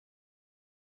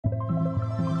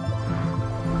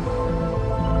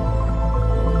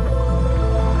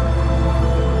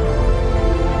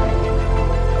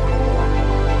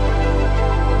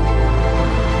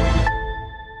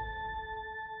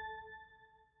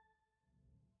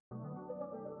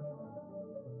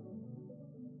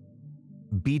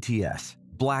BTS,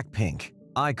 BLACKPINK,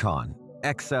 iKon,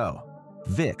 EXO,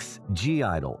 VIXX,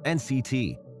 G-Idol,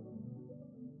 NCT.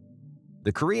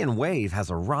 The Korean wave has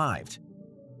arrived.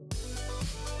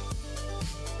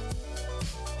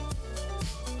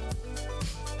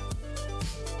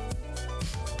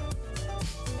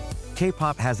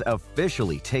 K-pop has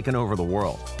officially taken over the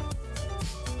world.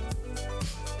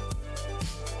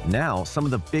 Now, some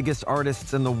of the biggest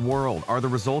artists in the world are the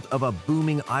result of a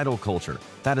booming idol culture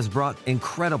that has brought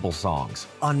incredible songs,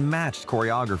 unmatched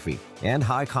choreography, and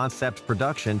high-concept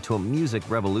production to a music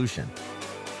revolution.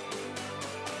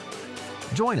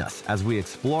 Join us as we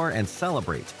explore and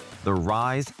celebrate the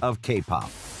rise of K-pop.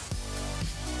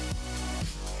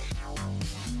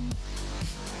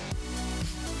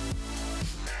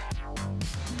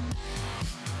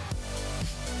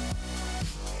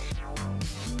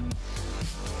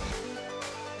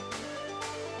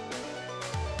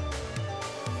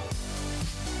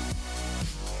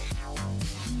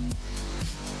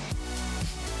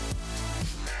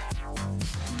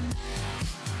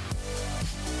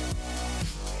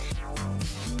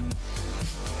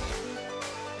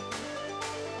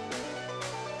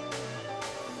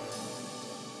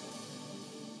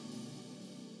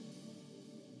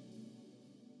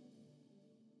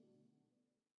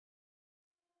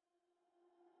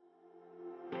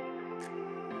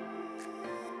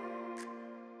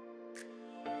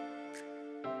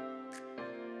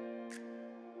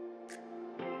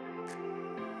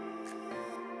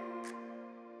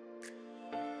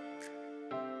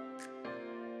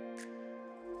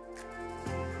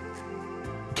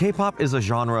 K-pop is a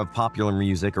genre of popular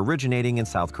music originating in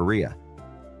South Korea.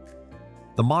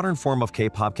 The modern form of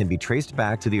K-pop can be traced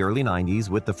back to the early 90s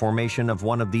with the formation of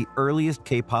one of the earliest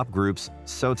K-pop groups,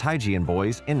 So Taejian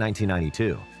Boys, in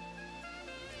 1992.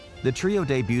 The trio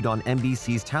debuted on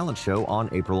MBC's talent show on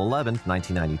April 11,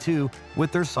 1992,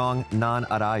 with their song Nan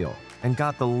Arayo, and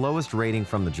got the lowest rating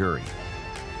from the jury.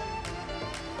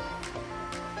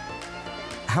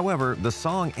 However, the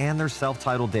song and their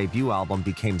self-titled debut album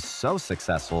became so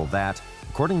successful that,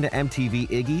 according to MTV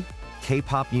Iggy,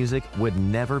 K-pop music would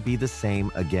never be the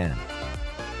same again.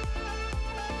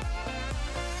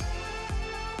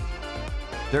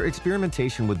 Their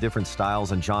experimentation with different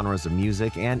styles and genres of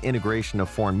music and integration of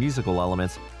foreign musical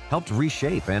elements helped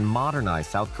reshape and modernize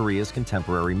South Korea's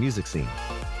contemporary music scene.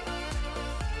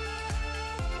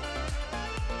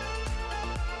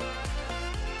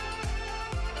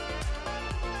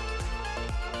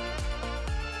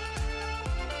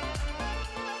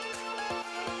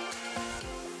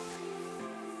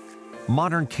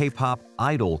 Modern K-pop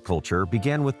idol culture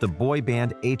began with the boy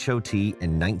band HOT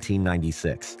in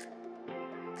 1996.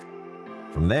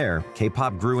 From there,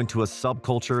 K-pop grew into a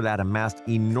subculture that amassed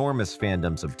enormous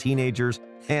fandoms of teenagers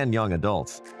and young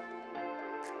adults.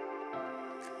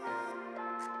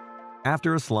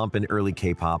 After a slump in early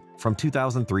K-pop, from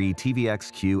 2003,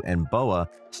 TVXQ and BoA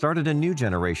started a new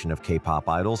generation of K-pop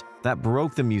idols that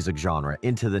broke the music genre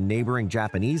into the neighboring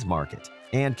Japanese market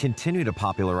and continue to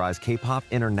popularize K-pop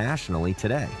internationally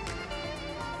today.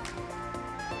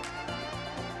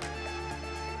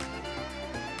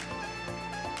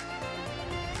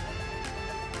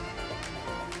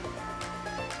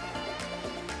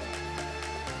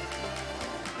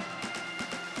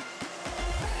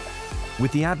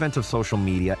 With the advent of social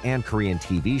media and Korean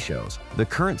TV shows, the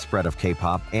current spread of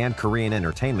K-pop and Korean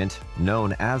entertainment,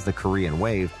 known as the Korean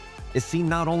wave, is seen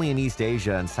not only in East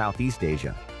Asia and Southeast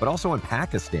Asia, but also in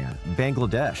Pakistan,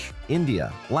 Bangladesh,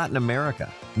 India, Latin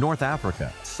America, North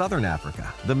Africa, Southern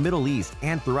Africa, the Middle East,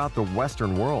 and throughout the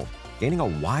Western world, gaining a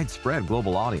widespread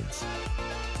global audience.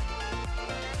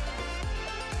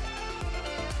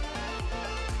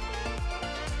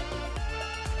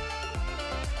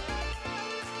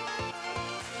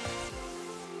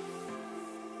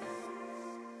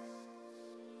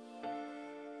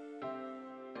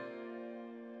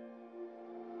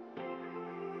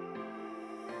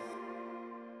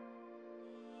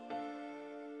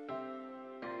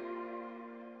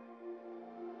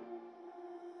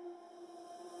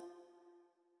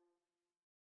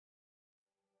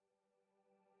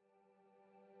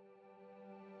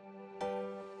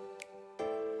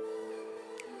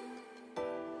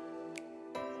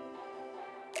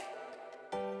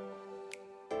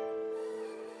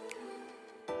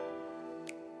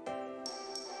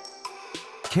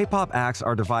 K-pop acts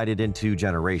are divided into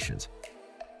generations.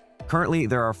 Currently,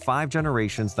 there are 5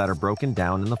 generations that are broken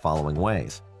down in the following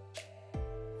ways.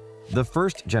 The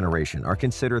first generation are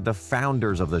considered the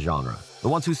founders of the genre, the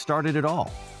ones who started it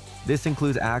all. This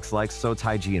includes acts like So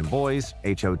Taejian Boys,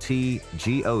 HOT,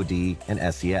 GOD,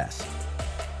 and SES.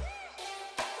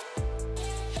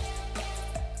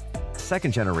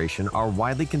 second generation are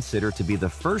widely considered to be the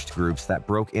first groups that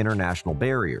broke international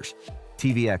barriers.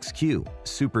 TVXQ,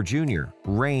 Super Junior,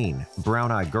 Rain, Brown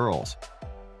Eyed Girls.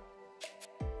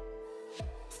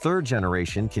 Third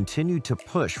generation continued to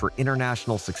push for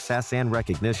international success and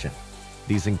recognition.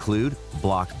 These include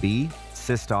Block B,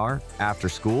 Sistar, After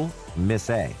School, Miss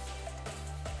A.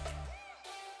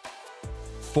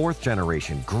 Fourth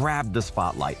generation grabbed the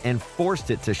spotlight and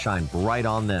forced it to shine bright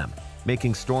on them,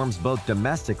 making storms both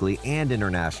domestically and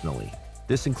internationally.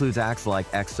 This includes acts like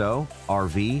EXO,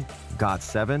 RV,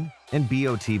 GOT7, and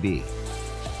BOTB.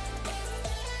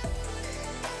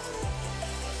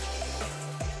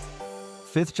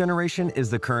 Fifth generation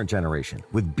is the current generation,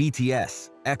 with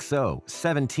BTS, EXO,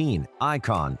 17,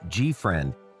 iKon,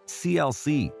 G-Friend,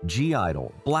 CLC,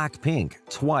 G-Idol, BLACKPINK,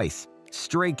 Twice,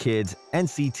 Stray Kids,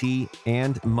 NCT,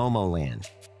 and Momoland.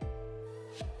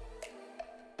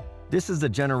 This is the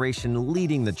generation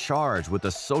leading the charge with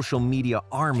a social media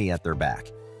army at their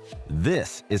back.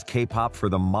 This is K-pop for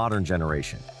the modern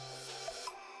generation.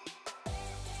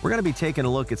 We're going to be taking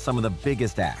a look at some of the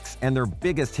biggest acts and their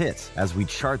biggest hits as we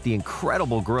chart the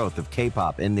incredible growth of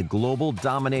K-pop and the global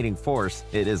dominating force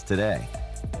it is today.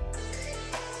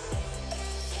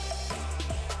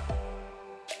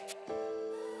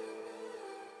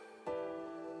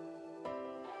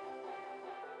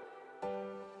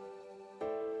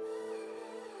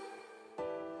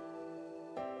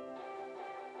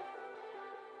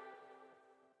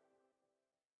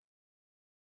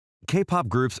 K-pop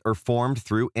groups are formed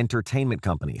through entertainment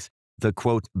companies. The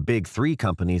quote, big three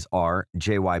companies are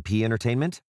JYP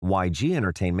Entertainment, YG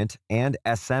Entertainment, and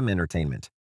SM Entertainment.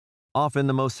 Often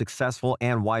the most successful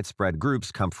and widespread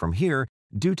groups come from here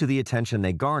due to the attention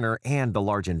they garner and the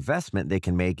large investment they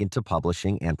can make into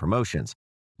publishing and promotions.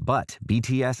 But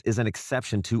BTS is an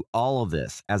exception to all of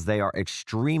this, as they are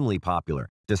extremely popular,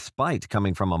 despite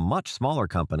coming from a much smaller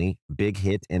company, Big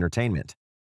Hit Entertainment.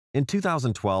 In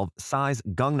 2012, Psy's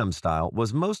Gangnam Style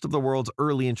was most of the world's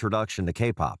early introduction to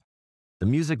K-pop. The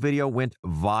music video went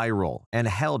viral and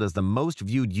held as the most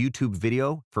viewed YouTube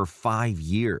video for 5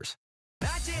 years.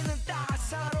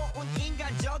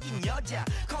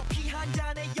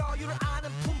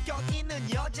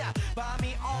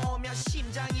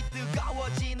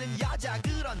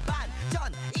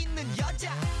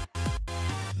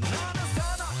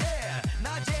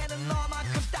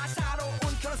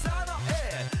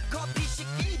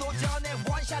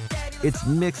 Its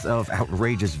mix of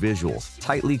outrageous visuals,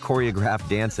 tightly choreographed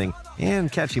dancing,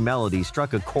 and catchy melody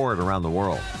struck a chord around the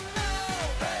world.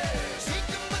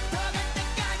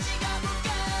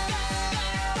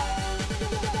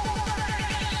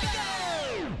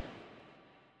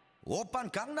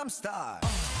 Gangnam Style.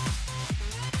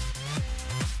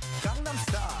 Gangnam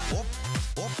Style.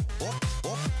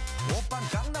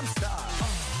 Gangnam Style.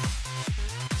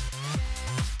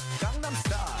 Gangnam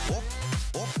Style.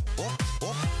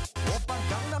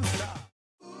 Gangnam Style.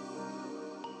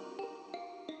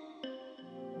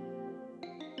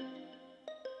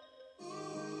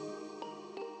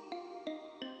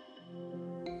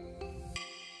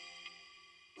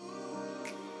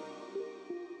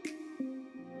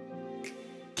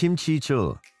 Kim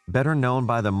Chi-chul, better known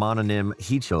by the mononym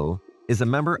Hee-chul, is a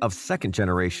member of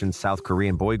second-generation South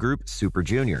Korean boy group Super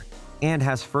Junior and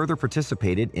has further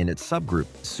participated in its subgroup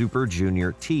Super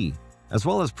Junior T, as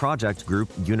well as project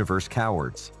group Universe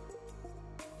Cowards.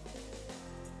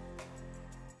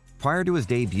 Prior to his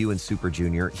debut in Super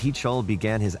Junior, Hee-chul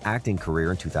began his acting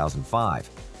career in 2005,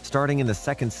 starting in the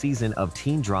second season of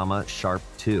teen drama Sharp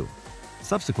 2.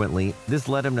 Subsequently, this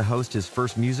led him to host his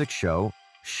first music show,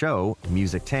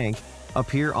 Music Tank,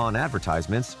 appear on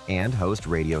advertisements, and host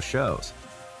radio shows.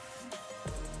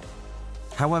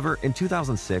 However, in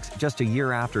 2006, just a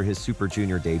year after his Super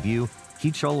Junior debut,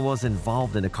 Hee-chul was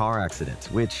involved in a car accident,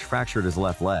 which fractured his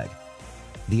left leg.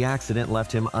 The accident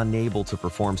left him unable to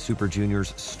perform Super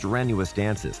Junior's strenuous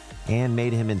dances and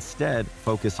made him instead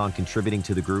focus on contributing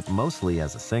to the group mostly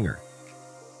as a singer.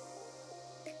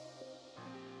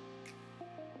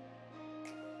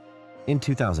 In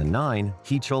 2009,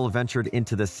 Hee-chul ventured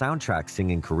into the soundtrack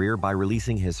singing career by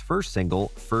releasing his first single,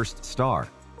 First Star,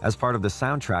 as part of the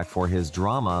soundtrack for his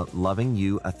drama Loving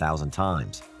You 1,000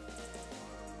 Times.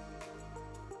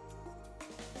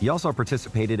 He also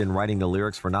participated in writing the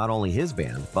lyrics for not only his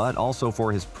band, but also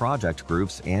for his project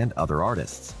groups and other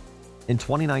artists. In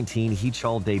 2019,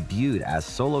 Hee-chul debuted as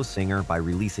solo singer by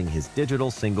releasing his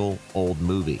digital single, Old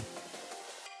Movie.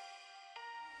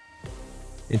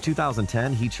 In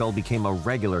 2010, Hee-chul became a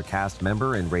regular cast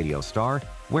member in Radio Star,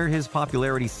 where his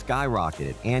popularity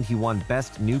skyrocketed and he won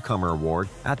Best Newcomer Award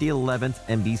at the 11th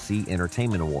NBC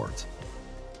Entertainment Awards.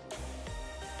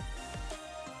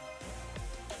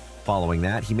 Following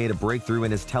that, he made a breakthrough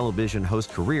in his television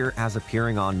host career as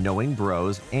appearing on Knowing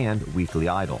Bros and Weekly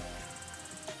Idol.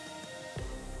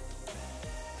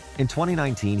 In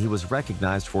 2019, he was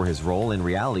recognized for his role in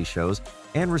reality shows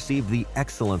and received the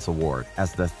Excellence Award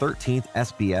as the 13th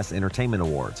SBS Entertainment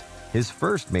Awards, his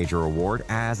first major award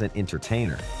as an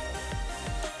entertainer.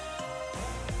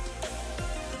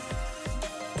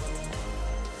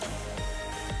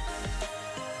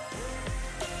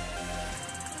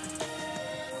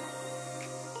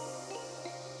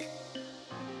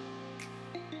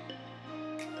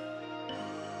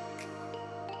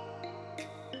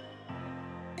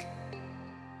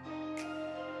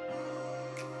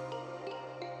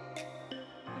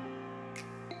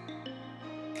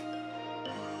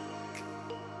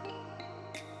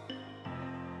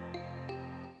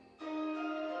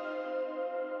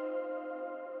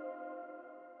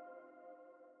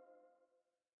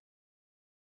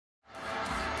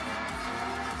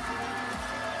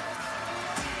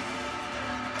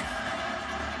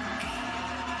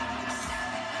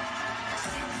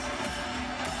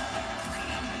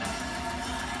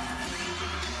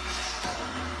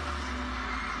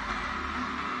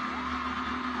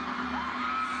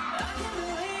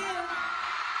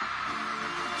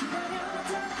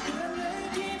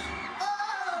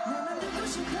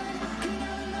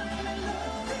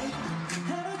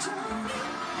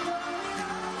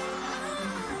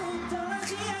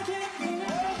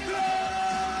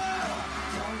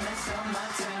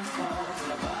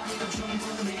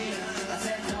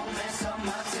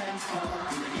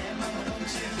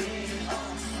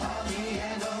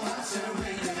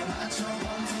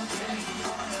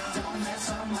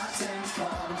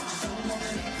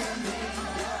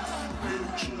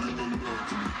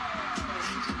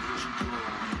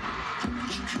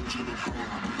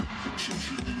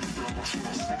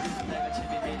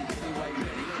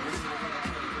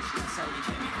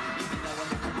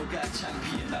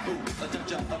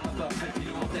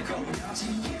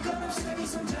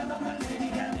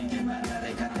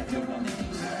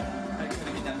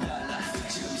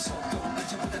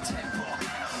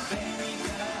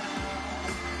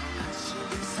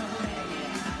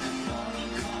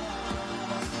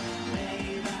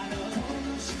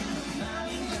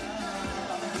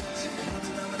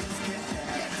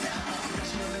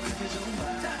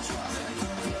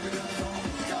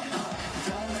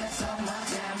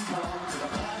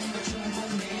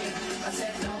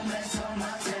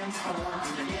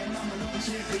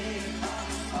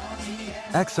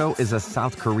 EXO is a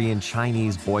South Korean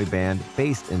Chinese boy band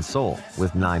based in Seoul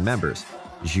with 9 members: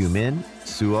 Jimin,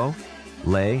 Suho,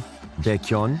 Lei,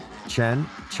 Baekhyun, Chen,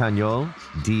 Chanyeol,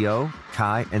 Dio,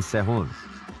 Kai, and Sehun.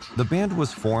 The band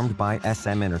was formed by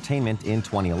SM Entertainment in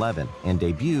 2011 and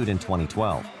debuted in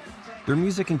 2012. Their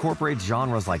music incorporates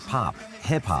genres like pop,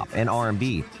 hip-hop, and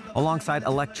R&B, alongside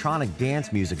electronic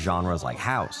dance music genres like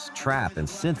house, trap, and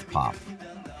synth pop.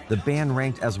 The band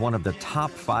ranked as one of the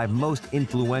top 5 most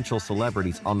influential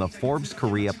celebrities on the Forbes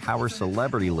Korea Power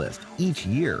Celebrity list each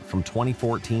year from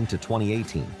 2014 to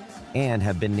 2018, and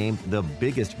have been named the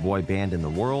biggest boy band in the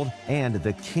world and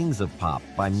the kings of pop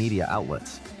by media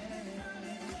outlets.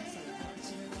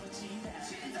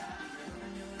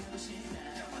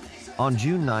 On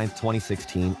June 9,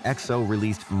 2016, EXO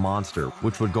released Monster,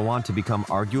 which would go on to become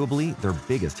arguably their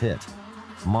biggest hit.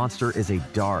 Monster is a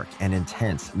dark and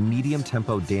intense,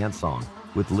 medium-tempo dance song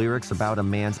with lyrics about a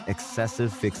man's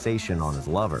excessive fixation on his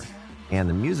lover, and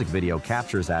the music video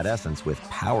captures that essence with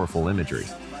powerful imagery.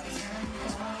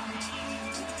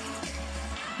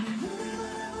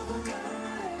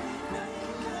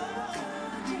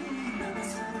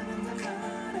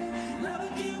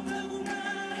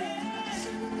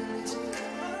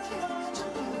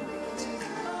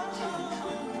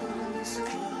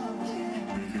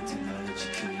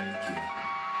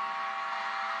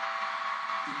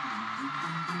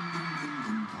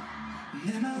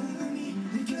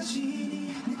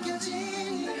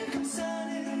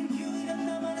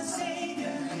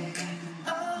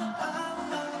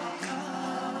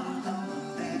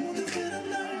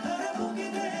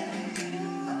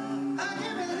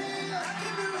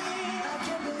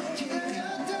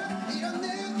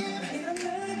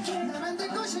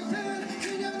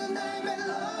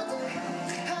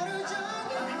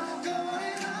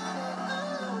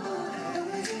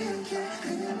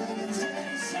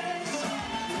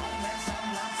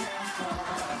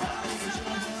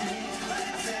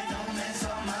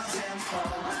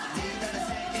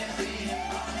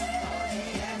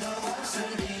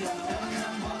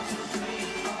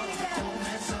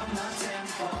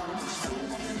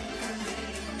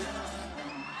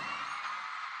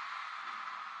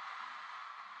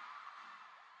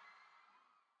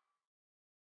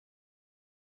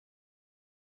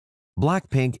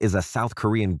 BLACKPINK is a South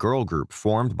Korean girl group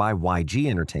formed by YG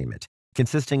Entertainment,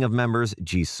 consisting of members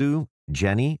Jisoo,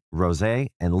 Jennie, Rosé,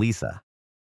 and Lisa.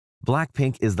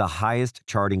 BLACKPINK is the highest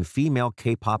charting female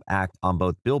K-pop act on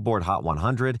both Billboard Hot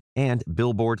 100 and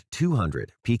Billboard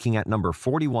 200, peaking at number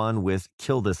 41 with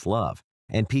Kill This Love,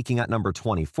 and peaking at number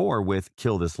 24 with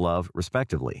Kill This Love,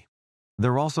 respectively.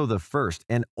 They're also the first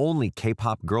and only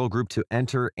K-pop girl group to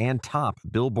enter and top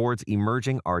Billboard's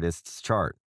Emerging Artists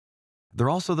chart. They're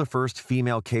also the first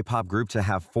female K-pop group to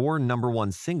have 4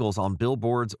 #1 singles on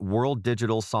Billboard's World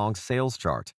Digital Song Sales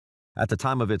chart. At the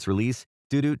time of its release,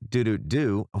 "Do Do Do Do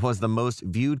Do" was the most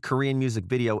viewed Korean music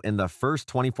video in the first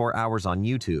 24 hours on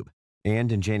YouTube.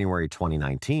 And in January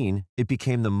 2019, it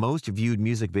became the most viewed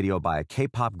music video by a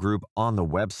K-pop group on the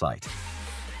website.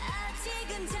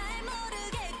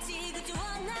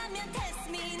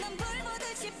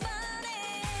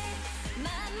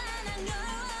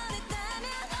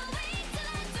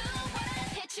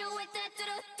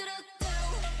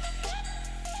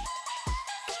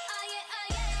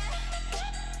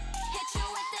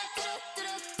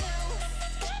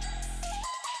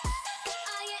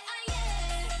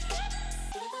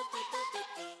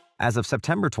 As of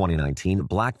September 2019,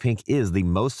 BLACKPINK is the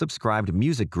most subscribed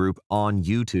music group on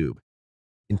YouTube.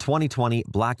 In 2020,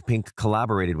 BLACKPINK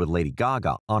collaborated with Lady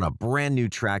Gaga on a brand new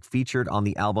track featured on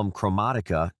the album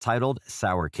Chromatica titled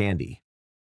Sour Candy.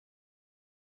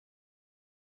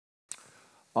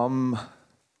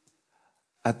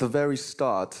 At the very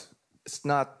start, it's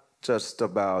not just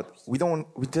about, we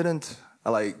didn't,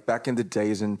 like back in the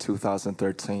days in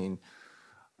 2013,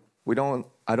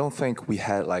 I don't think we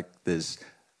had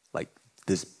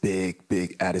this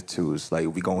big attitudes, like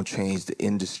we're gonna change the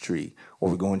industry, or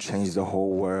we're gonna change the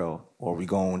whole world, or we're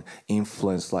gonna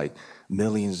influence like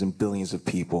millions and billions of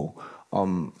people.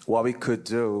 What we could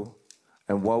do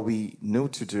and what we knew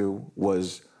to do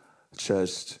was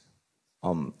just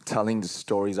telling the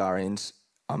stories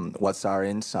what's our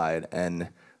inside, and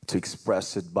to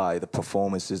express it by the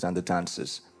performances and the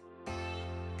dances.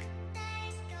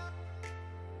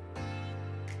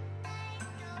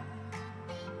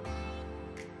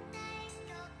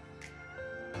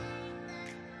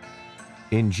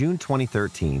 In June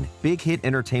 2013, Big Hit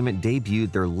Entertainment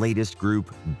debuted their latest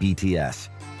group, BTS.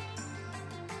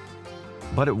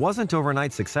 But it wasn't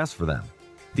overnight success for them.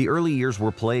 The early years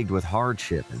were plagued with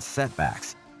hardship and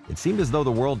setbacks. It seemed as though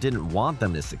the world didn't want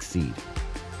them to succeed.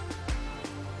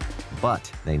 But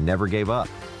they never gave up.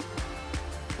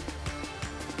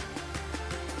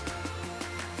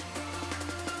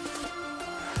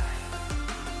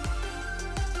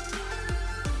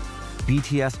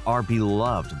 BTS are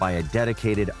beloved by a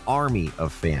dedicated army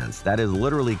of fans that is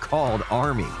literally called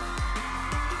ARMY.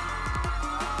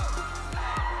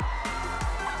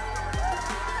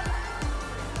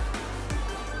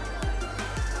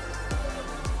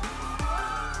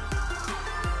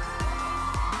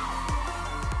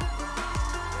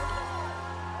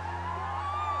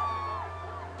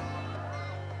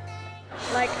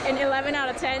 Like an 11 out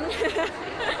of 10.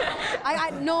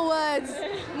 No words,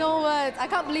 no words. I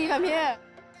can't believe I'm here.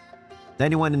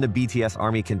 Anyone in the BTS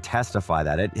army can testify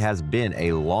that it has been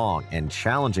a long and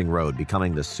challenging road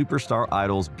becoming the superstar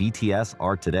idols BTS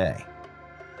are today.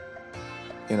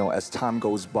 You know, as time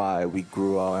goes by, we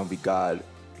grew up and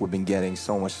we've been getting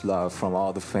so much love from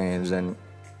all the fans, and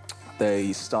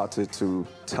they started to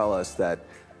tell us that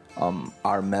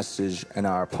our message and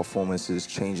our performances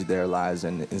changed their lives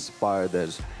and inspired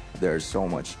us so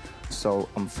much. So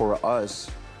for us,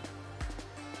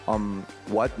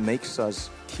 what makes us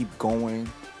keep going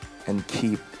and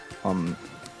keep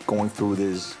going through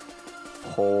this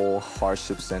whole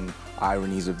hardships and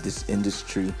ironies of this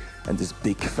industry and this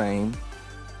big fame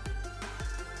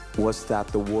was that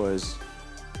the words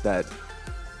that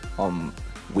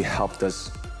we helped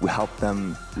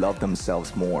them love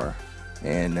themselves more,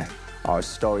 and our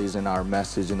stories and our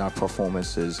message and our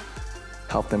performances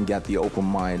help them get the open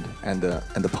mind and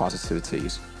the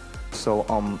positivities. So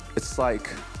it's like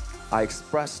I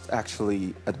expressed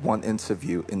actually at one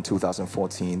interview in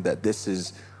 2014 that this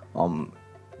is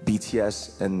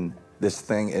BTS, and this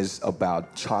thing is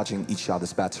about charging each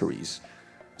other's batteries.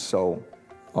 So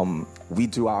we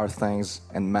do our things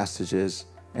and messages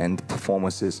and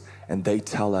performances, and they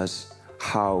tell us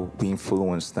how we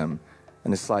influence them,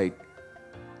 and it's like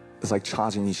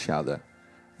charging each other.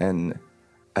 And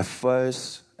at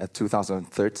first, at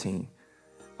 2013,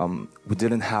 we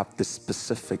didn't have this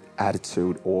specific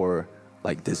attitude or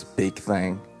like this big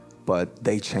thing, but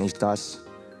they changed us,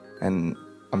 and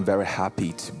I'm very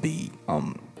happy to be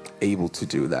able to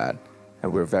do that,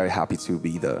 and we're very happy to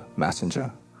be the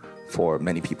messenger for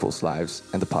many people's lives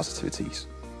and the positivities.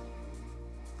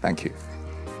 Thank you.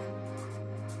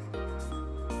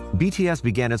 BTS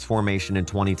began its formation in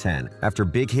 2010 after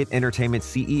Big Hit Entertainment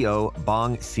CEO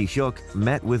Bang Si-hyuk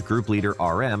met with group leader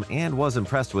RM and was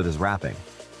impressed with his rapping.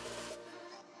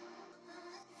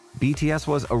 BTS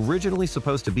was originally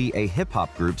supposed to be a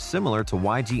hip-hop group similar to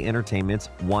YG Entertainment's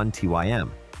 1TYM.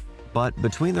 But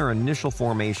between their initial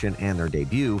formation and their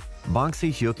debut, Bang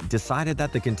Si-hyuk decided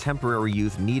that the contemporary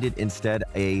youth needed instead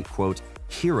a, quote,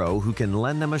 hero who can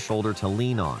lend them a shoulder to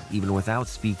lean on, even without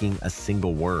speaking a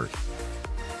single word.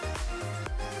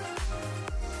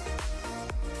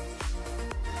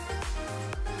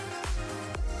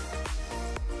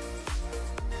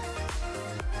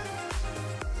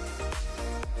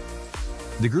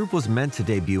 The group was meant to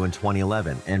debut in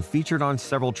 2011 and featured on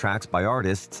several tracks by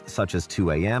artists such as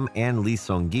 2AM and Lee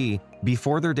Seung-gi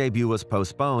before their debut was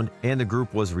postponed and the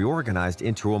group was reorganized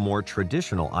into a more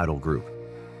traditional idol group.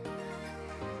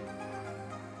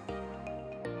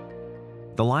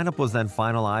 The lineup was then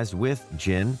finalized with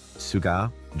Jin,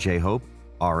 Suga, J-Hope,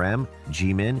 RM,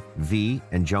 Jimin, V,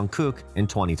 and Jungkook in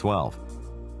 2012.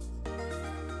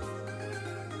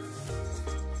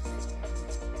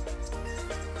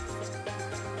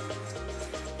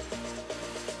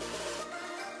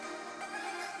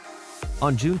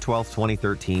 On June 12,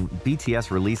 2013, BTS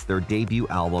released their debut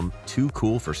album, Too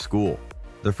Cool for School,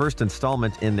 the first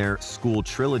installment in their School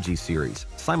Trilogy series,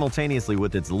 simultaneously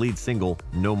with its lead single,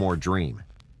 No More Dream.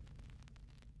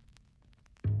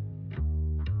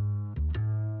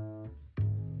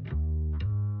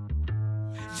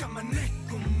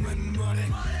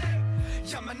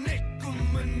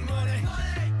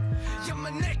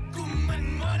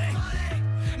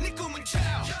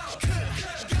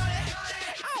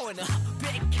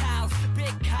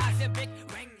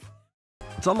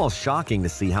 It's almost shocking to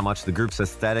see how much the group's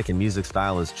aesthetic and music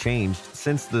style has changed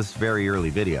since this very early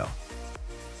video.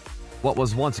 What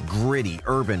was once gritty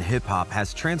urban hip-hop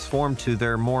has transformed to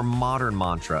their more modern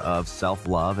mantra of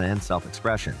self-love and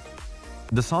self-expression.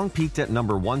 The song peaked at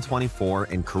number 124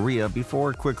 in Korea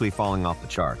before quickly falling off the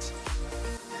charts.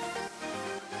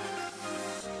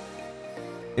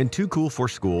 In Too Cool for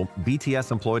School,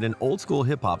 BTS employed an old-school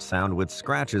hip-hop sound with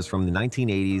scratches from the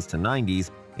 1980s to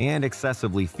 90s and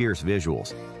excessively fierce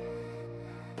visuals.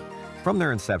 From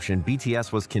their inception,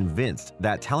 BTS was convinced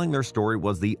that telling their story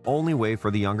was the only way for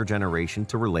the younger generation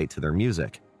to relate to their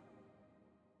music.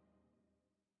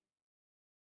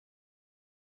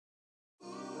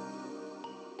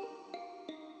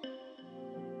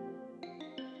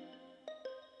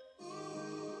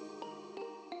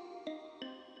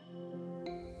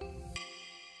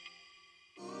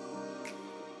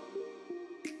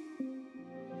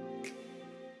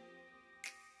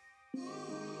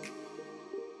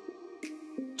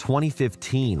 In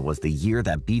 2015 was the year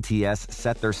that BTS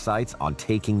set their sights on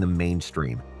taking the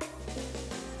mainstream.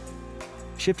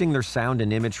 Shifting their sound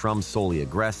and image from solely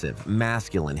aggressive,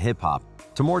 masculine hip-hop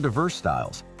to more diverse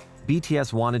styles,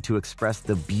 BTS wanted to express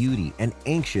the beauty and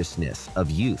anxiousness of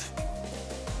youth.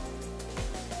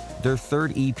 Their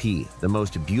third EP, The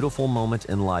Most Beautiful Moment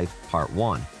in Life, Part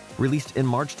 1, released in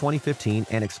March 2015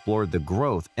 and explored the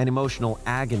growth and emotional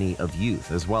agony of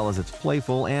youth as well as its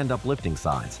playful and uplifting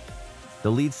sides.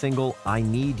 The lead single, I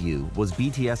Need You, was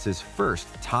BTS's first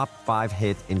top 5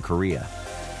 hit in Korea.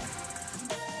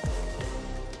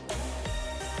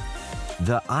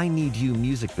 The I Need You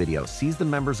music video sees the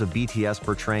members of BTS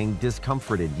portraying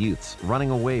discomforted youths running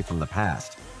away from the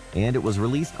past, and it was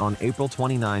released on April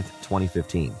 29,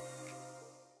 2015.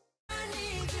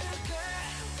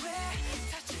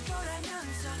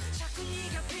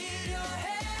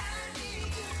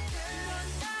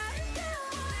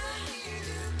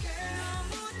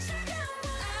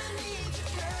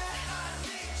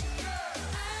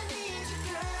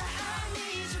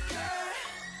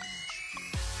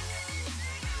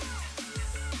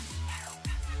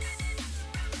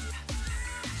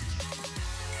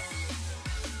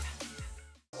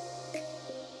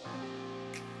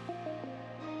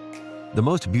 The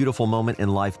Most Beautiful Moment in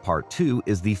Life Part 2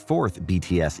 is the fourth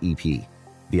BTS EP.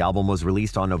 The album was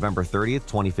released on November 30th,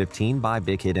 2015 by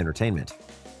Big Hit Entertainment.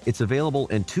 It's available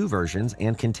in 2 versions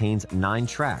and contains 9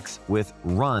 tracks, with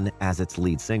Run as its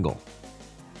lead single.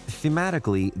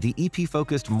 Thematically, the EP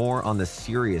focused more on the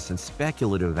serious and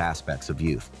speculative aspects of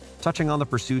youth, touching on the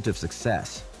pursuit of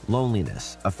success,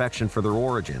 loneliness, affection for their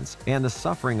origins, and the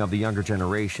suffering of the younger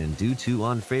generation due to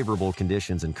unfavorable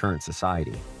conditions in current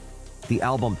society. The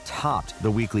album topped the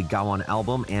weekly Gaon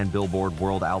album and Billboard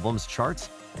World Albums charts,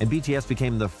 and BTS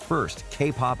became the first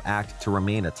K-pop act to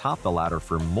remain atop the ladder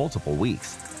for multiple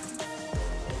weeks.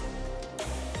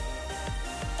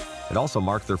 It also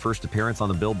marked their first appearance on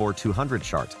the Billboard 200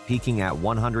 chart, peaking at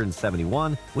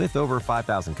 171 with over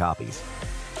 5,000 copies.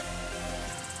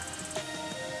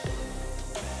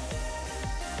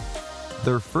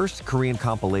 Their first Korean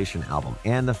compilation album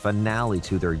and the finale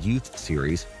to their youth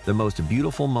series, The Most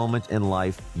Beautiful Moment in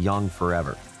Life, Young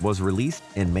Forever, was released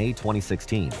in May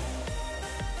 2016.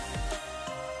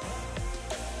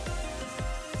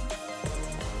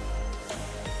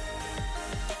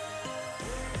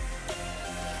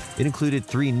 It included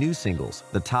 3 new singles,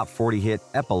 the top 40 hit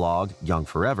Epilogue, Young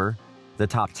Forever, the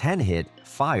top 10 hit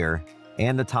Fire,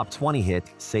 and the top 20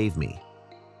 hit Save Me.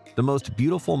 The Most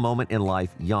Beautiful Moment in Life,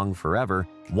 Young Forever,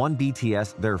 won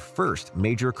BTS their first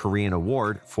major Korean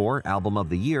award for Album of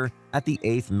the Year at the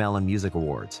 8th Melon Music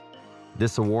Awards.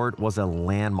 This award was a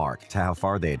landmark to how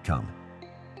far they had come.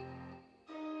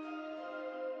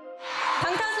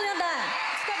 방탄소년단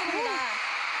축하드립니다.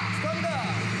 축하합니다.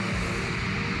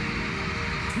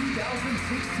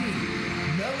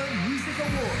 2016 Melon Music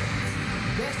Awards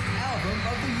Best Album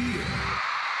of the Year.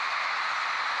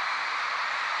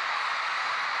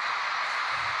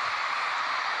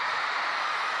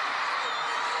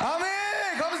 아멘!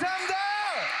 감사합니다!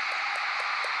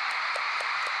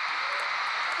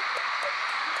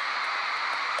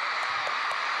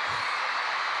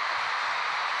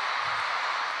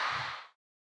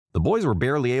 The boys were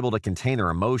barely able to contain their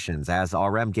emotions as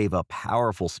RM gave a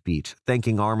powerful speech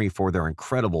thanking ARMY for their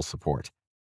incredible support.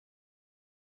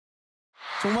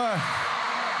 정말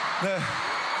네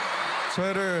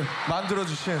저희를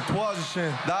만들어주신,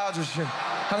 도와주신, 낳아주신,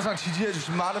 항상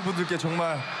지지해주신 많은 분들께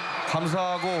정말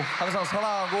감사하고 항상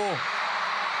사랑하고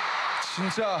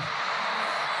진짜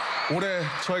올해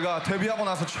저희가 데뷔하고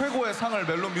나서 최고의 상을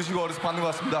멜론 뮤직 어워드에서 받는 것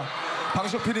같습니다.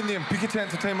 방시혁 PD님, 빅히트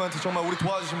엔터테인먼트 정말 우리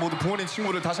도와주신 모든 부모님,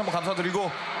 친구들 다시 한번 감사드리고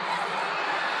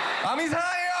아미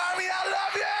사랑해요! 아미 I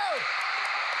love you!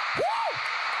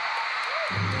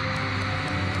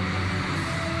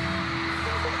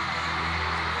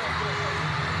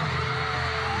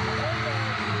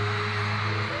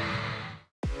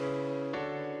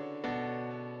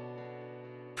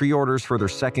 Pre-orders for their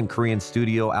second Korean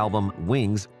studio album,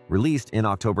 VIXX, released in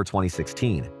October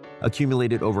 2016,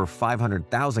 accumulated over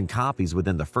 500,000 copies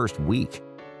within the first week.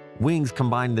 VIXX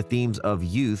combined the themes of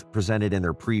youth presented in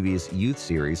their previous youth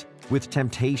series with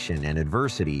temptation and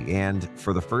adversity, and,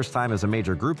 for the first time as a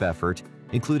major group effort,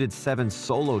 included 7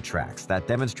 solo tracks that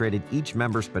demonstrated each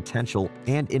member's potential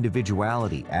and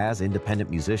individuality as independent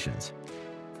musicians.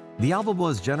 The album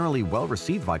was generally well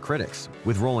received by critics,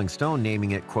 with Rolling Stone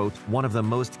naming it, quote, one of the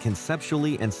most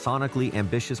conceptually and sonically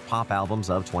ambitious pop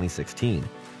albums of 2016,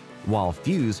 while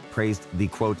Fuse praised the,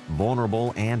 quote,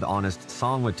 vulnerable and honest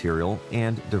song material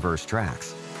and diverse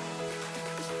tracks.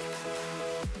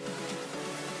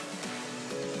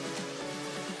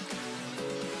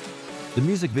 The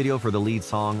music video for the lead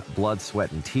song, Blood,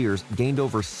 Sweat, and Tears, gained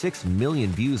over 6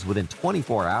 million views within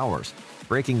 24 hours,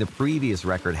 breaking the previous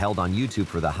record held on YouTube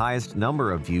for the highest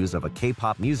number of views of a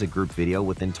K-pop music group video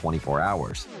within 24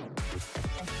 hours.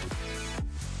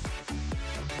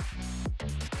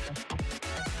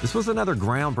 This was another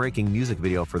groundbreaking music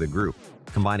video for the group,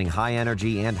 combining high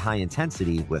energy and high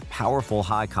intensity with powerful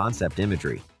high-concept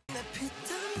imagery.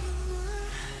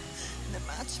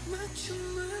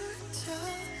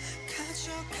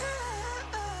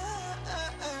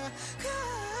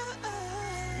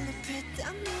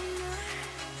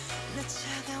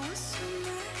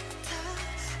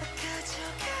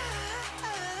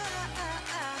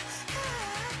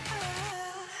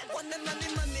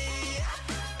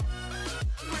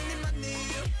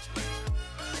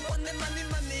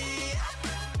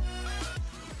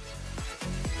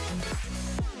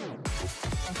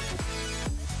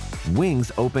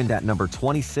 VIXX opened at number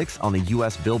 26 on the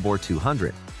US Billboard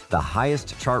 200, the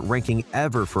highest chart ranking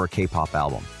ever for a K-pop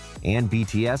album, and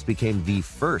BTS became the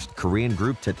first Korean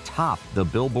group to top the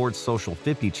Billboard Social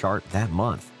 50 chart that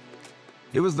month.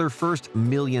 It was their first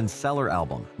million-seller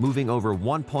album, moving over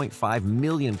 1.5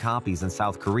 million copies in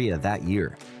South Korea that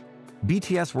year.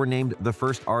 BTS were named the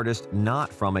first artist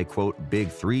not from a, quote, Big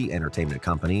Three entertainment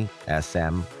company,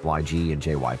 SM, YG, and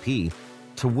JYP,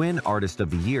 to win Artist of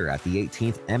the Year at the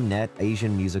 18th Mnet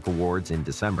Asian Music Awards in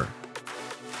December.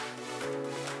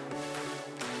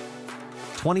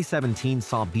 2017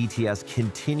 saw BTS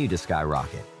continue to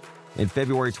skyrocket. In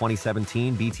February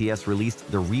 2017, BTS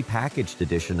released the repackaged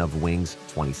edition of VIXX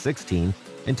 2016,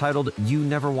 entitled You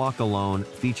Never Walk Alone,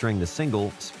 featuring the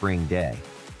single Spring Day.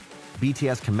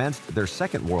 BTS commenced their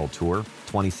second world tour,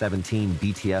 2017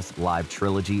 BTS Live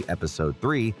Trilogy Episode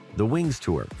 3, the VIXX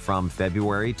Tour, from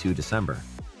February to December.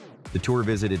 The tour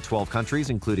visited 12 countries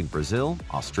including Brazil,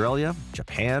 Australia,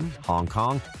 Japan, Hong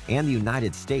Kong, and the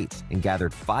United States and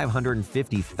gathered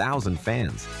 550,000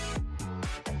 fans.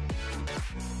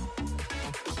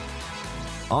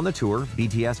 On the tour,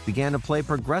 BTS began to play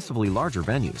progressively larger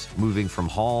venues, moving from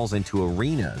halls into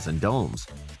arenas and domes.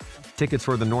 Tickets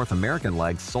for the North American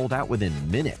leg sold out within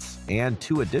minutes, and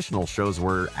 2 additional shows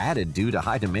were added due to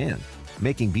high demand,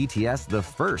 making BTS the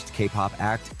first K-pop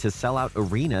act to sell out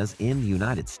arenas in the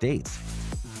United States.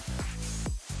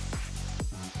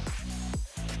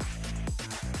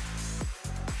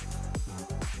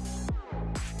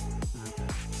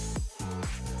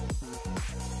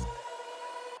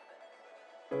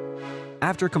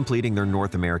 After completing their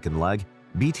North American leg,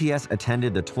 BTS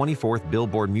attended the 24th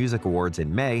Billboard Music Awards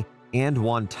in May and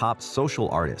won Top Social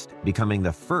Artist, becoming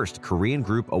the first Korean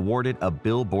group awarded a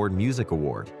Billboard Music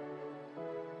Award.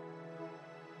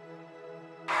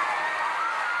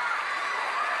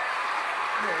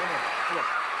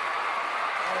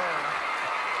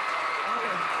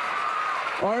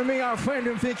 Army, our friend,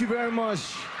 and thank you very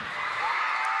much.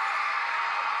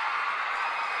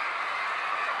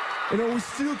 You know, we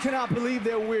still cannot believe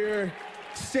that we're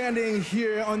standing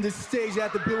here on this stage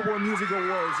at the Billboard Music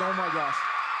Awards. Oh my gosh.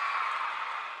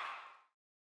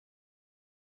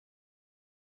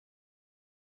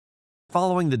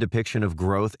 Following the depiction of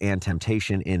growth and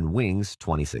temptation in VIXX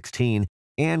 2016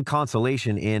 and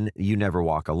consolation in You Never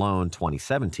Walk Alone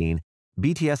 2017,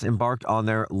 BTS embarked on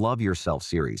their Love Yourself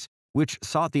series, which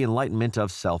sought the enlightenment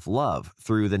of self-love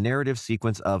through the narrative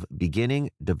sequence of beginning,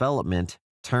 development,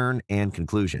 turn, and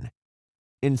conclusion.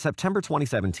 In September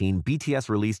 2017, BTS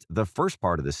released the first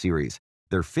part of the series,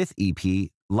 their 5th EP,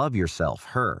 Love Yourself,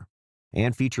 Her,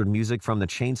 and featured music from the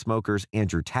Chainsmokers'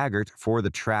 Andrew Taggart for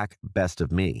the track Best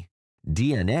of Me.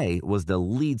 DNA was the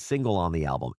lead single on the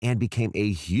album and became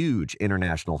a huge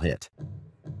international hit.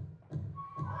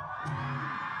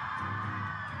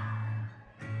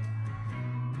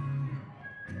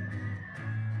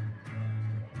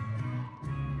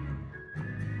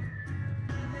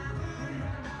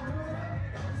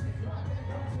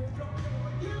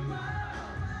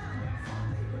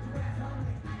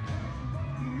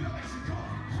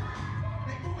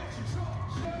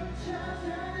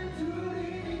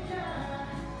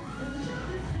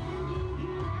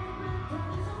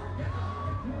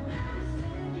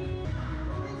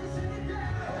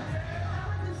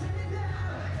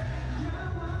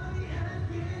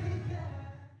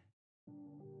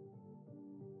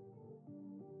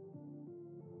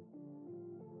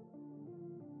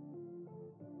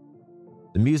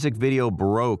 The music video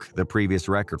broke the previous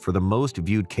record for the most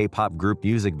viewed K-pop group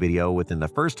music video within the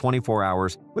first 24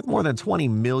 hours, with more than 20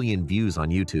 million views on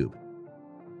YouTube.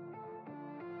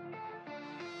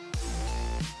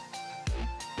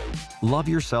 Love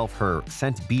Yourself, Her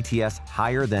sent BTS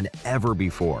higher than ever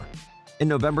before. In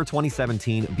November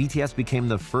 2017, BTS became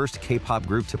the first K-pop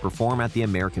group to perform at the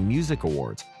American Music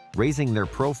Awards, raising their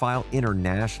profile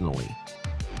internationally.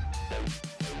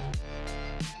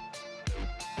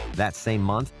 That same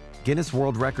month, Guinness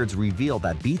World Records revealed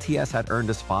that BTS had earned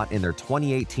a spot in their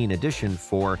 2018 edition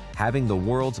for having the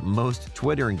world's most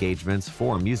Twitter engagements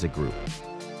for a music group.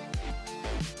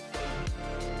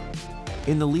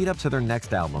 In the lead-up to their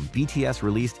next album, BTS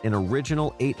released an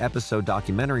original 8-episode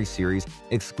documentary series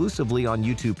exclusively on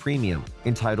YouTube Premium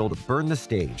entitled Burn the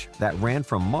Stage that ran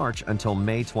from March until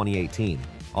May 2018,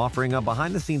 offering a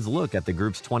behind-the-scenes look at the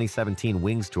group's 2017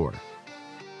 VIXX tour.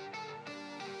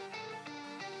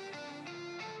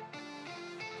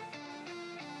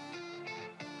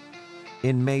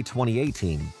 In May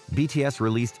 2018, BTS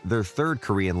released their 3rd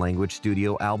Korean-language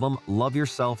studio album, Love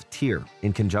Yourself, Tear,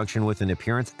 in conjunction with an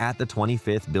appearance at the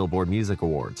 25th Billboard Music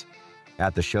Awards.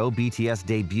 At the show, BTS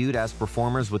debuted as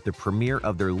performers with the premiere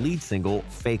of their lead single,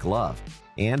 Fake Love,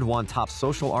 and won Top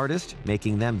Social Artist,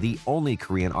 making them the only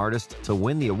Korean artist to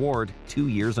win the award 2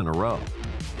 years in a row.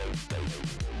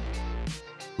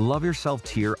 Love Yourself,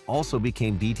 Tear also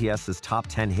became BTS's top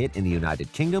 10 hit in the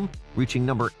United Kingdom, reaching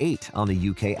number 8 on the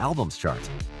UK Albums Chart.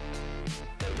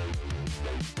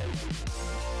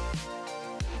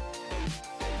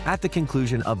 At the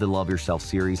conclusion of the Love Yourself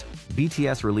series,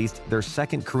 BTS released their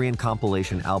 2nd Korean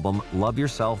compilation album, Love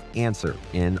Yourself, Answer,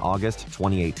 in August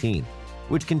 2018,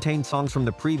 which contained songs from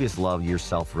the previous Love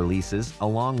Yourself releases,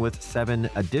 along with 7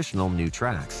 additional new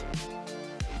tracks.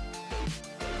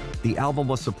 The album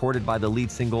was supported by the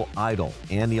lead single Idol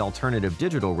and the alternative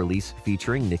digital release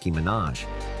featuring Nicki Minaj.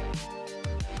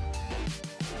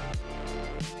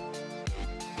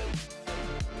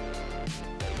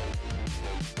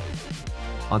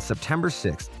 On September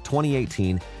 6,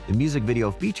 2018, the music video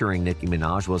featuring Nicki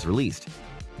Minaj was released.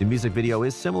 The music video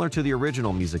is similar to the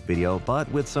original music video, but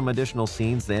with some additional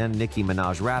scenes and Nicki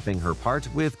Minaj rapping her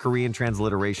part with Korean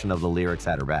transliteration of the lyrics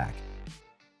at her back.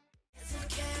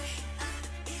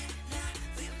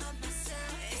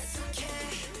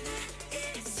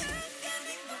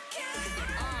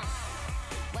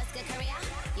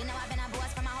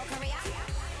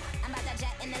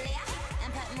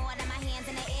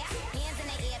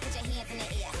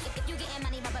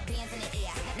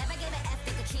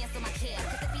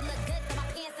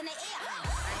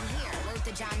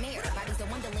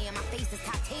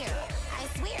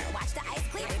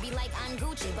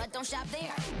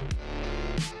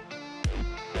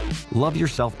 Love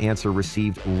Yourself answer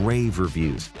received rave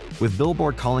reviews, with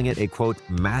Billboard calling it a, quote,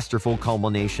 masterful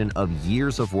culmination of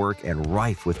years of work and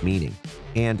rife with meaning,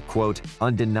 and, quote,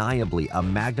 undeniably a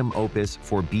magnum opus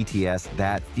for BTS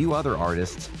that few other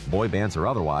artists, boy bands or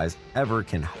otherwise, ever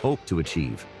can hope to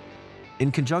achieve.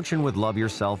 In conjunction with Love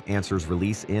Yourself answer's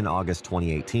release in August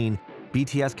 2018,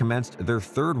 BTS commenced their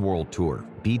third world tour,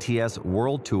 BTS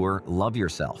World Tour Love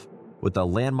Yourself, with a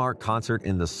landmark concert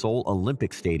in the Seoul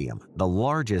Olympic Stadium, the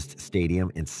largest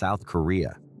stadium in South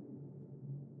Korea.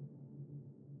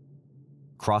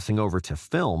 Crossing over to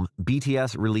film,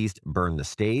 BTS released Burn the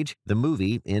Stage, the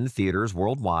movie, in theaters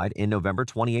worldwide in November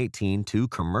 2018 to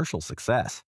commercial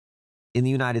success. In the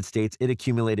United States, it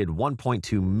accumulated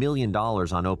 $1.2 million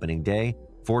on opening day,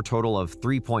 for a total of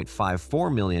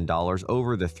 $3.54 million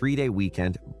over the three-day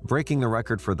weekend, breaking the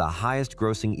record for the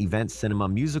highest-grossing event cinema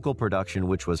musical production,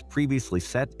 which was previously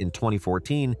set in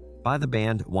 2014 by the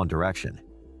band One Direction.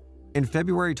 In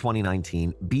February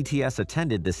 2019, BTS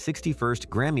attended the 61st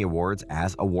Grammy Awards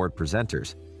as award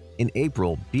presenters. In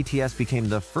April, BTS became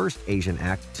the first Asian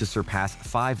act to surpass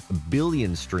 5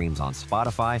 billion streams on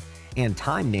Spotify, and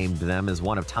Time named them as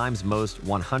one of Time's most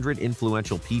 100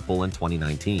 influential people in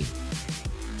 2019.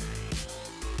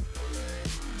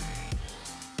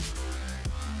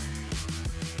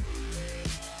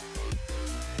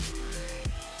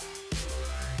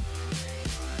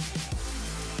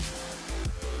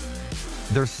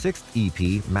 Their sixth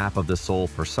EP, Map of the Soul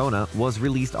Persona, was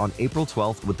released on April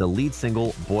 12th with the lead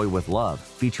single Boy With Love,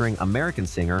 featuring American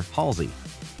singer Halsey.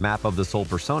 Map of the Soul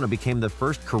Persona became the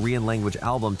first Korean-language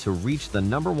album to reach the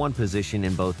 #1 position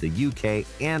in both the UK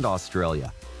and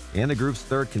Australia, and the group's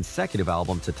third consecutive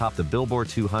album to top the Billboard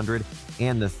 200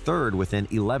 and the third within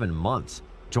 11 months,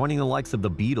 joining the likes of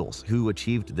the Beatles, who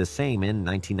achieved the same in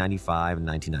 1995 and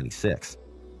 1996.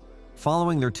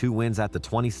 Following their 2 wins at the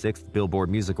 26th Billboard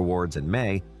Music Awards in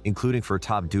May, including for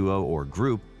Top Duo or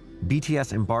Group,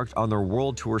 BTS embarked on their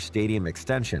World Tour Stadium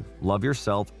extension, Love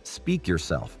Yourself, Speak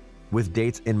Yourself, with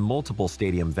dates in multiple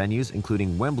stadium venues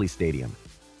including Wembley Stadium.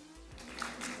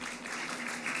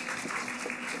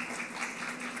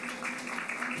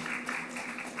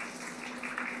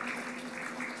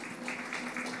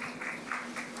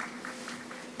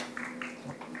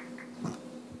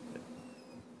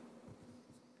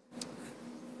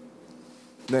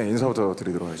 네, 인사부터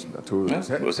드리도록 하겠습니다. 둘,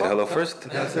 셋. We'll say hello first.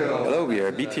 안녕하세요. Hello, we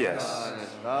are BTS.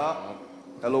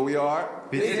 Hello, we are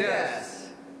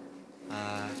BTS.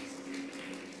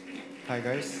 Hi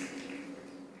guys.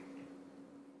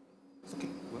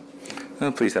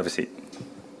 Please have a seat.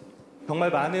 정말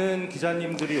많은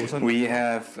기자님들이 오셨는데 We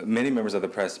have many members of the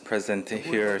press present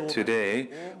here today,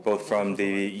 both from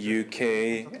the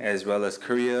UK as well as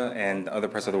Korea and other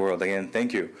parts of the world. Again,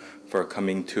 thank you for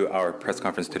coming to our press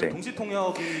conference today. 동시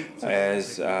통역이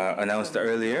As announced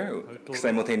earlier,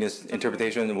 simultaneous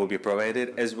interpretation will be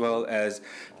provided as well as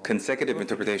consecutive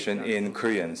interpretation in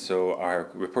Korean. So our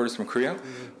reporters from Korea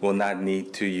will not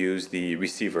need to use the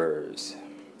receivers.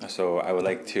 So I would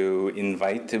like to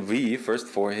invite V first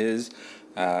for his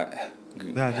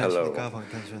hello.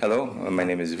 Hello, my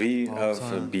name is V of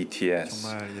BTS.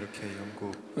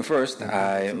 First,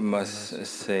 I must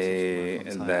say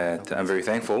that I'm very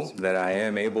thankful that I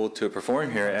am able to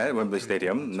perform here at Wembley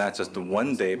Stadium, not just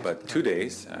 1 day, but 2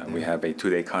 days. We have a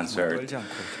 2-day concert.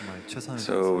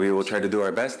 So we will try to do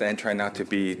our best and try not to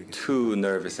be too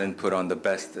nervous and put on the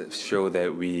best show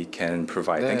that we can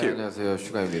provide. Thank you. 안녕하세요,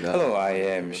 슈가입니다. Hello, I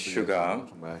am Suga.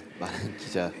 정말 많은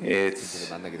기자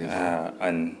It's 만나게 돼서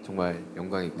정말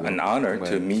영광이고요. an honor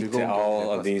to meet 즐거운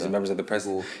all of 경험이 these 될 것 members of the press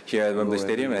here at Wembley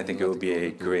Stadium, and I think it will be a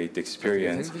great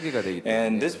experience.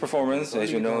 And this performance,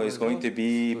 as you know, is going to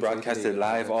be broadcasted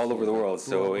live all over the world,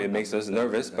 so it makes us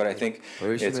nervous, but I think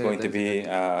it's going to be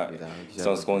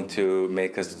so it's going to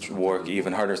make us work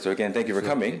even harder. So again, thank you for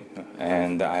coming,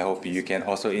 and I hope you can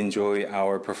also enjoy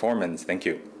our performance. Thank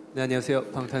you. 네, 안녕하세요.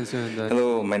 방탄소년단.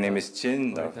 Hello, my name is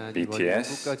Jin of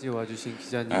BTS.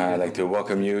 I'd like to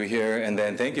welcome you here and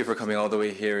then thank you for coming all the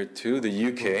way here to the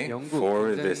UK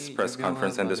for this press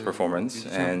conference and this performance.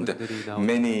 And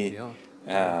many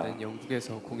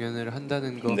영국에서 공연을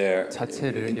한다는 것 the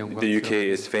자체를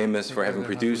UK is famous for having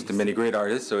produced many great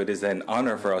artists, so it is an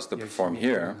honor for us to perform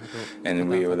here. And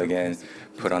we will again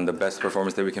put on the best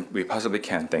performance that we possibly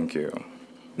can. Thank you.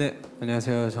 네,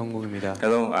 안녕하세요. 정국입니다.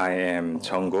 Hello, I am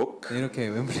Jungkook. 이렇게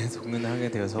웸블리에서 공연을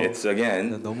하게 되어서 It's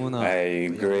again a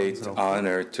great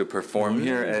honor to perform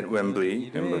here at Wembley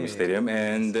Stadium,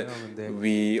 and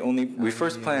we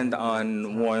first planned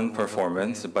on one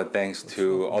performance, but thanks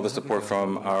to all the support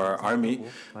from our army,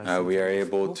 we are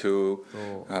able to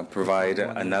provide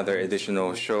another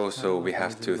additional show. So we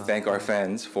have to thank our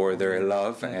fans for their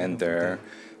love and their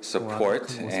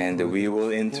support, and we will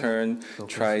in turn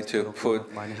try to put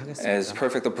as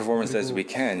perfect a performance as we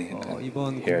can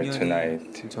here tonight.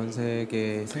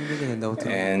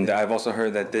 And I've also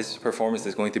heard that this performance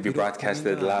is going to be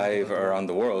broadcasted live around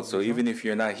the world, so even if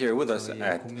you're not here with us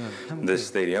at this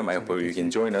stadium, I hope you can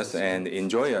join us and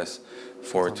enjoy us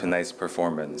for tonight's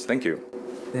performance. Thank you.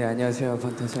 네, 안녕하세요.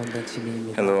 방탄소년단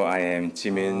지민입니다. Hello, I am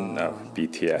Jimin of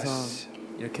BTS.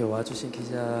 이렇게 와주신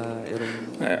기자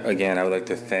여러분. Again, I would like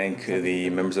to thank the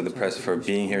members of the press for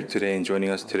being here today and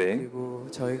joining us today. 그리고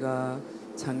저희가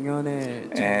작년에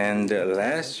And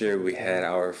last year we had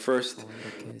our first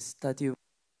이렇게 스타디움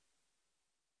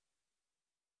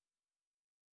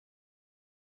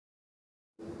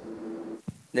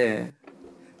네.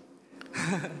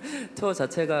 투어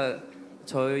자체가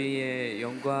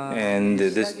And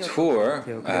this tour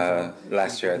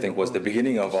last year, I think, was the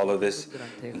beginning of all of this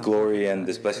glory and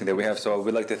this blessing that we have. So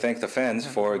we'd like to thank the fans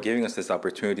for giving us this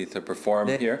opportunity to perform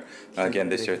here again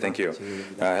this year. Thank you.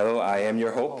 Hello, I am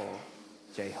your hope,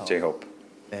 J-Hope.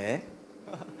 네.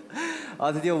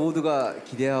 드디어 모두가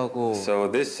기대하고. So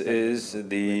this is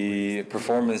the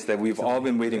performance that we've all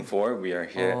been waiting for. We are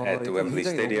here at the Wembley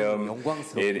Stadium.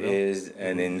 It is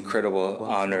an incredible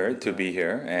honor to be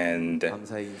here, and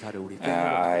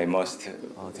I must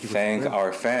thank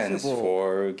our fans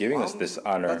for giving us this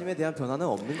honor.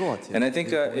 And I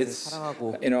think it's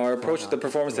our approach to the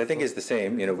performance, I think, is the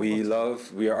same.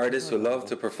 We are artists who love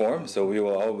to perform, so we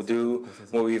will all do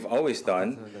what we've always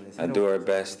done, do our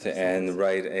best, and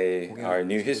write our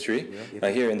new history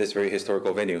here in this very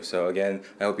historical venue. So again,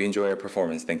 I hope you enjoy our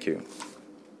performance. Thank you.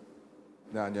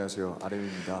 네, 안녕하세요.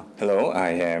 RM입니다. Hello,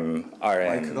 I am RM.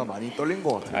 마이크가 많이 떨린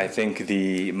것 같아요. I think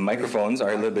the microphones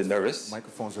are a little bit nervous.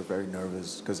 Microphones are very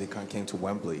nervous because they came to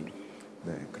Wembley.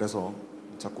 네, 그래서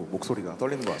자꾸 목소리가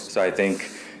떨리는 것 같습니다. So I think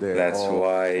that's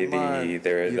why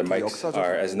the mics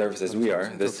are as nervous as we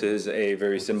are. This is a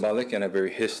very symbolic and a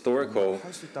very historical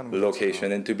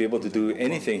location, and to be able to do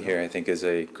anything here, I think, is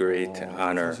a great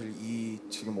honor.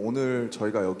 지금 오늘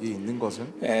저희가 여기 있는 것은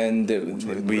And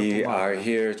we are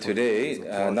here today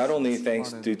not only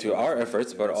thanks due to our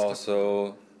efforts, but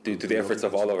also due to the efforts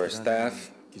of all of our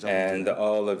staff and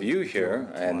all of you here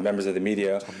and members of the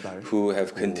media who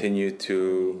have continued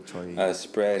to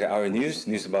spread our news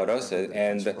about us,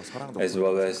 and as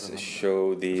well as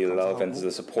show the love and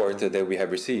the support that we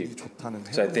have received.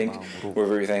 So I think we're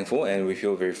very thankful and we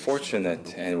feel very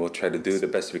fortunate, and we'll try to do the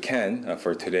best we can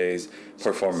for today's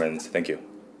performance. Thank you.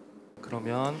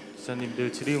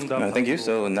 Thank you.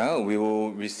 So now we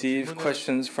will receive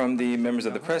questions from the members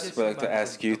of the press. We'd like to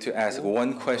ask you to ask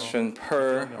one question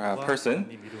per person.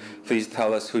 Please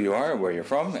tell us who you are, where you're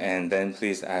from, and then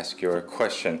please ask your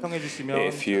question.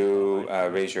 If you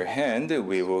raise your hand,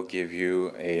 we will give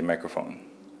you a microphone.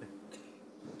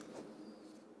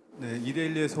 네,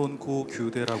 이데일리에서 온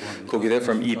고규대라고 합니다. 고규대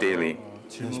from eDaily.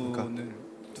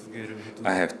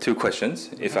 I have two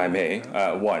questions, if I may.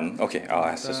 One. Okay, I'll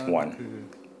ask just one.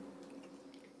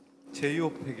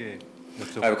 J-Hope에게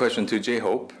I have a question to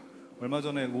J-Hope. 얼마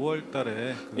전에 5월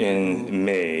달에 In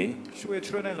May, 쇼에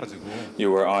출연해가지고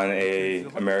you were on an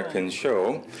American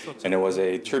show, and it was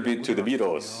a tribute to the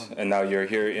Beatles. And now you're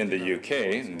here in the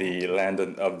UK, the land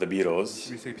of the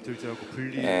Beatles.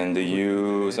 And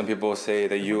some people say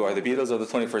that you are the Beatles of the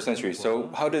 21st century. So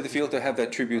how did it feel to have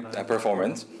that tribute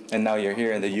performance? And now you're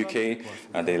here in the UK,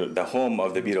 the home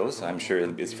of the Beatles. I'm sure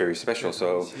it's very special.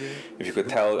 So if you could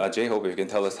tell, J-Hope, if you can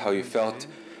tell us how you felt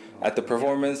at the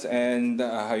performance and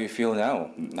how you feel now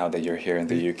that you're here in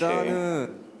the UK.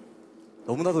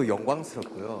 너무나도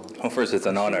영광스럽고요. Well, first, it's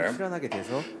an honor 출연하게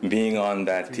돼서 being on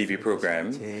that TV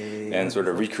program and sort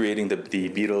of recreating the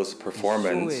Beatles' 쇼의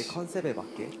performance 컨셉에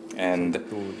맞게 and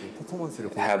또 이제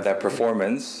퍼포먼스를 have that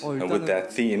performance with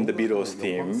that theme, the Beatles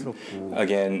theme.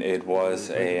 Again, it was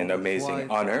an amazing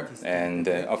honor, and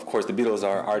of course, the Beatles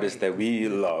are artists that we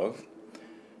love.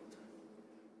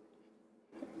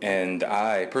 And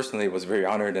I personally was very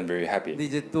honored and very happy. 근데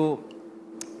이제 또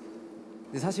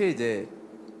사실 이제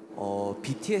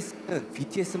BTS는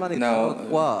BTS만의 Now,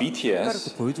 음악과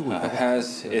BTS 보여주고 있다고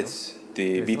has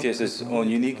the BTS's own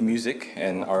unique music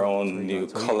and our own new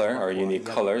color, our unique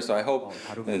color. So I hope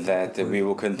that we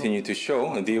will continue to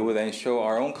deal with and show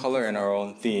our own color and our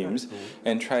own themes,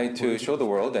 and try to show the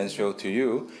world and show to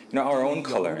you, our own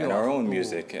color and our own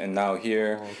music. And now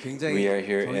here we are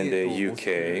here in the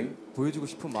UK.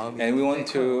 And we want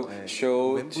to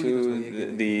show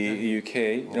to the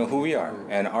UK, who we are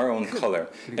and our own color.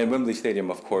 And Wembley Stadium,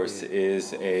 of course,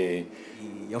 is a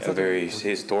very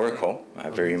historical,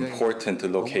 very important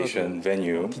location,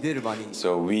 venue.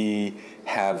 So we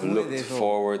have looked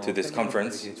forward to this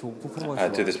conference,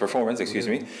 to this performance,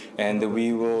 and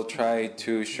we will try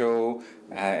to show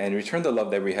and return the love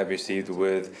that we have received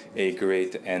with a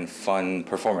great and fun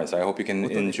performance. I hope you can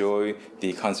enjoy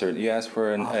the concert. You asked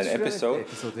for an episode.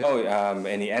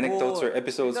 Any anecdotes or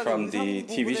episodes from the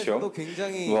TV show?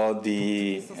 Well,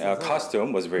 the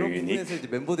costume was very unique.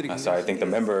 So I think the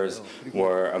members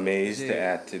were amazed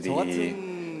at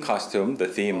the costume, the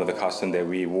theme of the costume that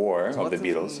we wore of the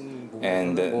Beatles.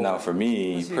 And now for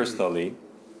me personally,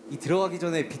 들어가기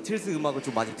전에 비틀스 음악을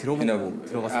좀 많이 들어보고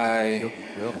들어갔어요. 기억이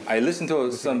있고요. I listened to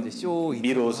some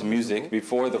Beatles music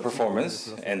before the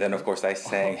performance, and then of course I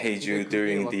sang "Hey Jude"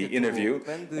 during the interview,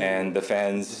 and the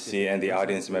fans and the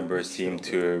audience members seemed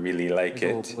to really like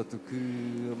it.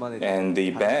 And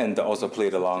the band also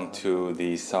played along to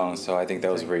the song, so I think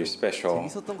that was very special.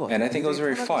 And I think it was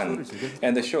very fun,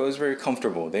 and the show was very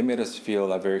comfortable. They made us feel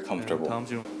very comfortable.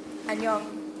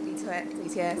 안녕.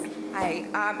 BTS. Hi,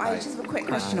 I just have a quick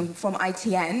question from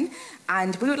ITN,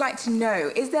 and we would like to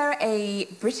know, is there a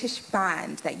British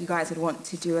band that you guys would want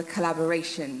to do a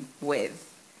collaboration with?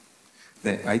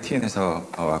 네, ITN에서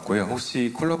왔고요.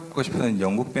 혹시 콜라보하고 싶은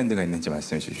영국 밴드가 있는지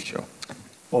말씀해 주십시오.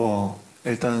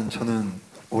 일단 저는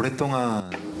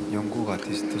오랫동안 영국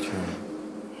아티스트 중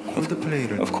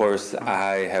콜드플레이를 Of course,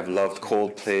 I have loved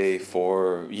Coldplay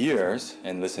for years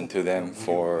and listened to them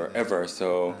forever.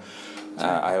 So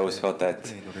I always felt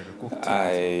that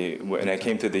when I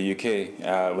came to the UK,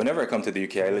 whenever I come to the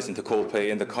UK, I listen to Coldplay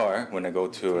in the car when I go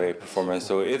to a performance.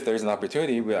 So if there's an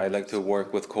opportunity, I'd like to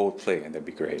work with Coldplay, and that'd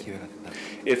be great.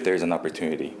 If there's an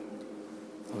opportunity.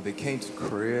 They came to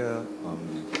Korea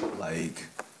like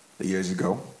years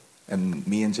ago, and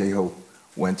me and J-Hope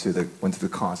went to the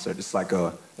concert. It's like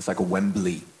a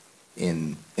Wembley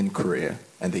in Korea,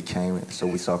 and they came. So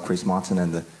we saw Chris Martin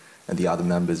and the other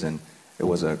members, and it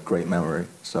was a great memory.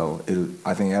 So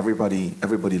I think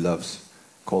everybody loves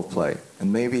Coldplay,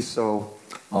 and maybe so.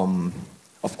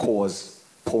 Of course,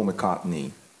 Paul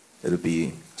McCartney. It would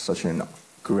be such a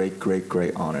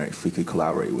great honor if we could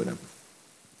collaborate with him.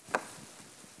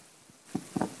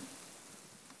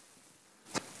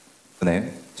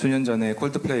 네, 수년 전에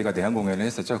콜드플레이가 내한 공연을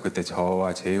했었죠. 그때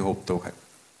저와 제이홉도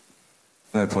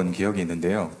본 기억이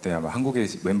있는데요. 그때 아마 한국의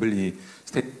웸블리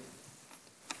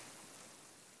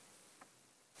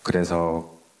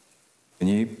그래서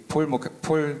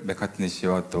폴 맥카트니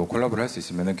씨와 또 콜라보를 할 수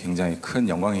있으면 굉장히 큰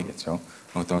영광이겠죠.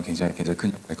 그동안 굉장히 큰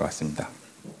영광일 것 같습니다.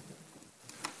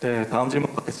 네, 다음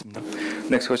질문 받겠습니다.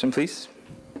 Next question, please.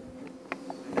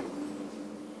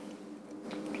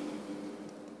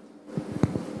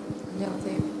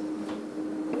 안녕하세요.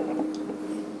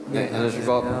 네,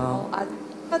 안녕하십니까.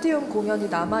 스타디움 공연이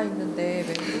남아 있는데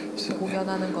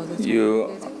공연하는 것을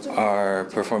You are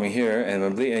performing here in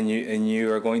Wembley, and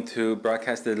you are going to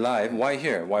broadcast it live. Why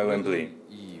here? Why Wembley?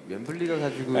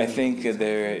 I think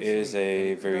there is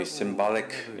a very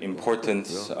symbolic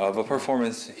importance of a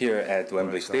performance here at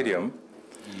Wembley Stadium.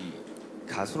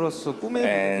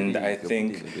 And I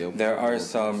think there are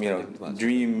some,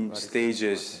 dream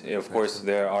stages. Of course,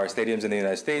 there are stadiums in the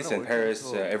United States and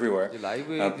Paris, everywhere.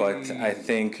 But I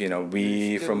think,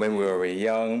 we, from when we were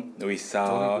young, we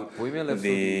saw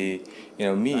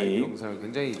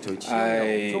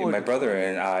my brother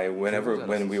and I,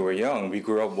 when we were young, we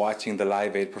grew up watching the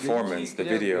Live Aid performance, the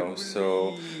video.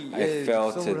 So I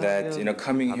felt that,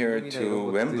 coming here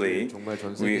to Wembley,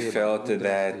 we felt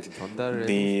that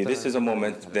this is a moment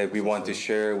moment that we want to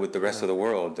share with the rest of the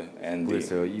world. And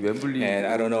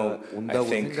I don't know, I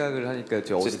think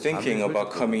just thinking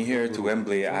about coming here to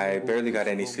Wembley, I barely got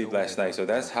any sleep last night. So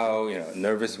that's how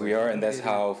nervous we are, and that's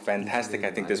how fantastic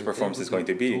I think this performance is going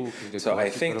to be. So I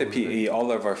think that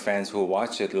all of our fans who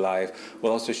watch it live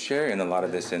will also share in a lot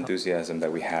of this enthusiasm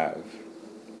that we have.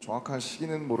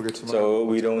 So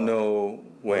we don't know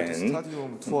when,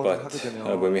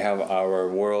 but when we have our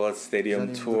World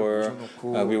Stadium tour,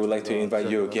 we would like to invite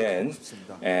you again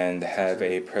and have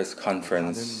a press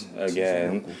conference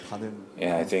again.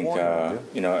 And I think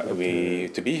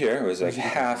to be here was like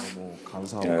half,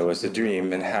 it was a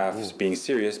dream and half being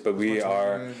serious. But we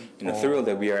are thrilled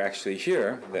that we are actually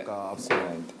here.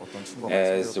 And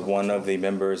as one of the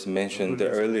members mentioned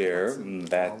earlier,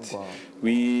 that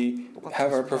we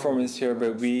have our performance here,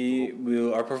 but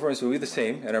our performance will be the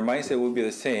same, and our mindset will be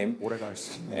the same.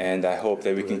 And I hope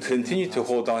that we can continue to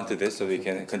hold on to this, so we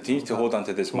can continue to hold on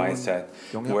to this mindset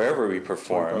wherever we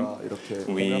perform.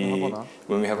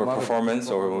 When we have a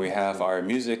performance or when we have our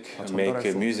music,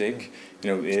 make music,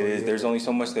 there's only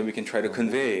so much that we can try to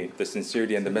convey, the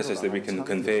sincerity and the message that we can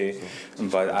convey.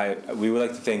 But we would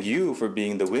like to thank you for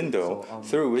being the window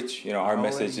through which our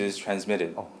message is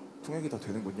transmitted.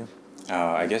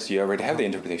 I guess you already have the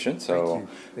interpretation, so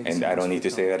and I don't need to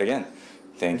say that again.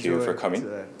 Thank you for coming.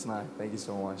 Thank you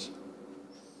so much.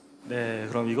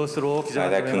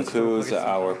 That concludes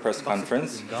our press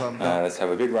conference. Let's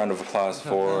have a big round of applause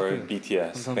for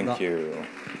BTS. Thank you.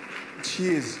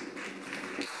 Cheers.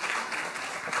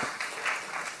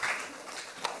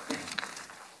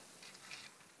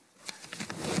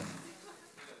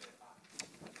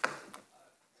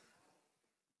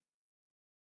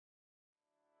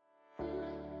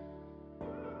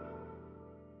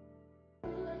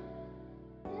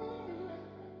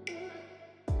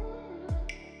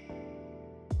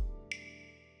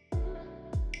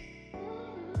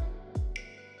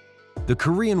 The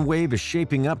Korean wave is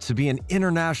shaping up to be an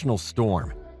international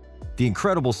storm. The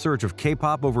incredible surge of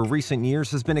K-pop over recent years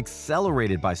has been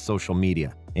accelerated by social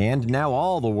media, and now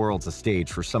all the world's a stage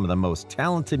for some of the most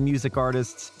talented music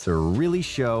artists to really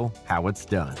show how it's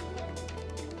done.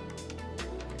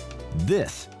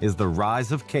 This is the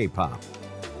rise of K-pop.